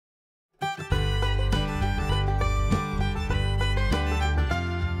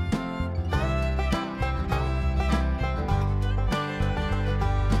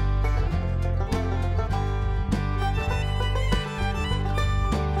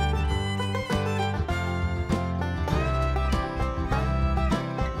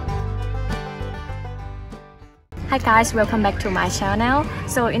Hi guys, welcome back to my channel.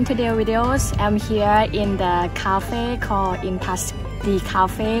 So in today's videos, I'm here in the cafe called Intuch the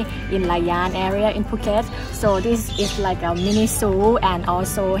cafe in Layan area in Phuket. So this is like a mini zoo and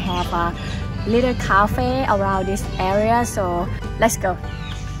also have a little cafe around this area. So let's go.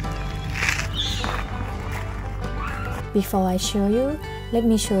 Before I show you, let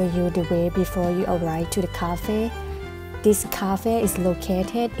me show you the way before you arrive to the cafe. This cafe is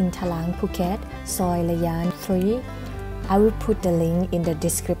located in THAILAND, Phuket, Soi Layan 3. I will put the link in the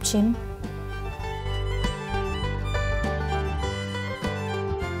description.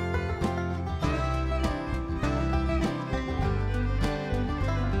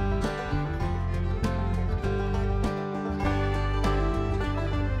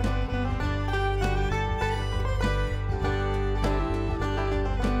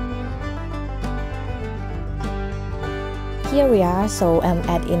 Here we are, so I'm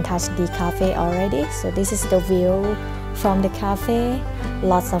at Intuch the cafe already. So this is the view from the cafe.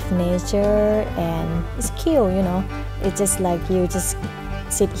 Lots of nature and it's cute, you know. It's just like you just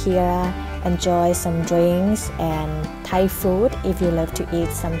sit here, enjoy some drinks and Thai food. If you love to eat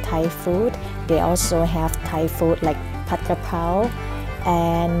some Thai food, they also have Thai food like pad krapao.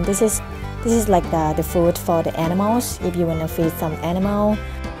 And this is like the food for the animals if you wanna feed some animal.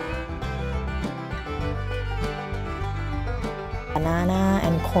 Banana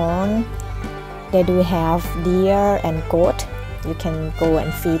and corn. They do have deer and goat. You can go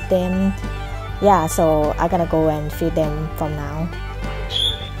and feed them. Yeah, so I'm gonna go and feed them from now.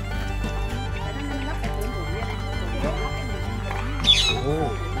 Oh.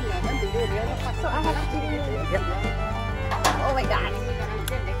 Yep. Oh my god.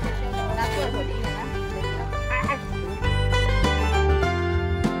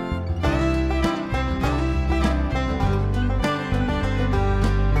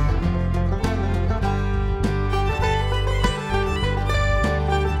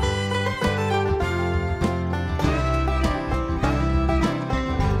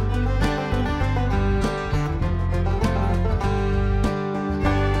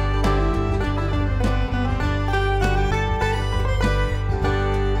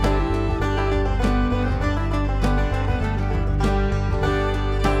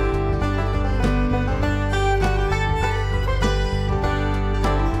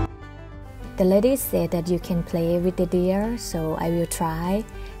 The lady said that you can play with the deer, so I will try.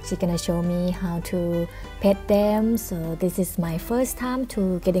 She's gonna show me how to pet them. So this is my first time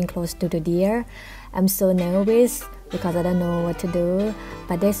to getting close to the deer. I'm so nervous because I don't know what to do,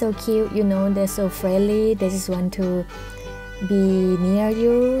 but they're so cute, you know, they're so friendly. They just want to be near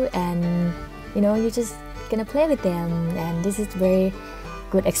you and you know, you're just gonna play with them, and this is very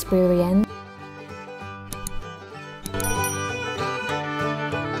good experience.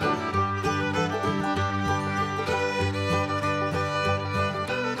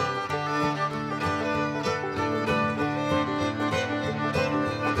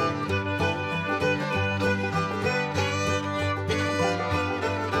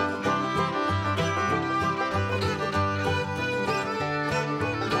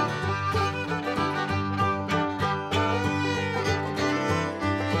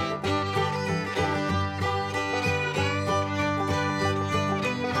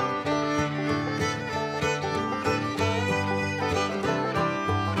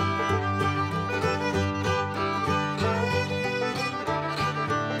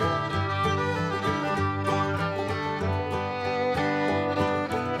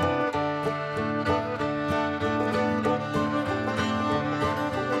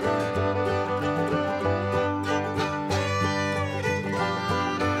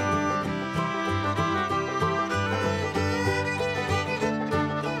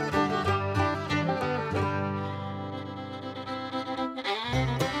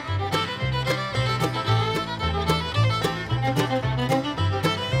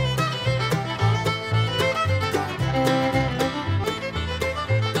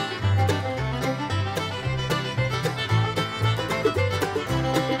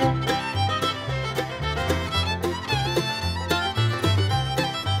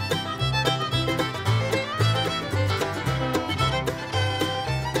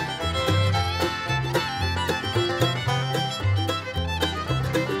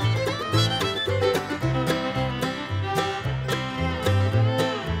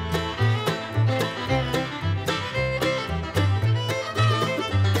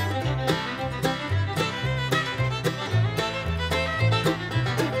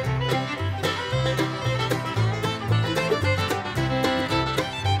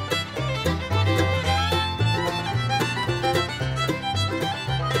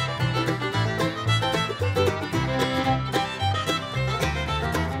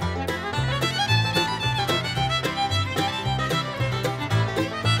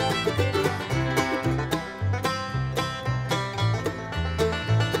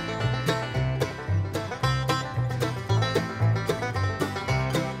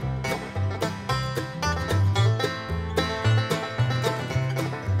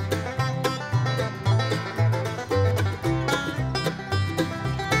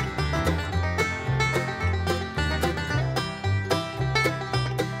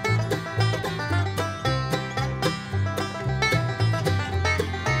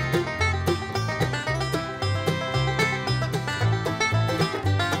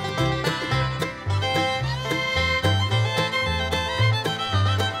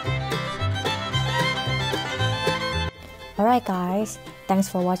 Alright guys, thanks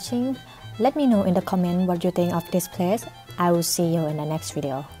for watching. Let me know in the comment what you think of this place. I will see you in the next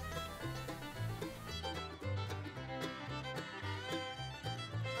video.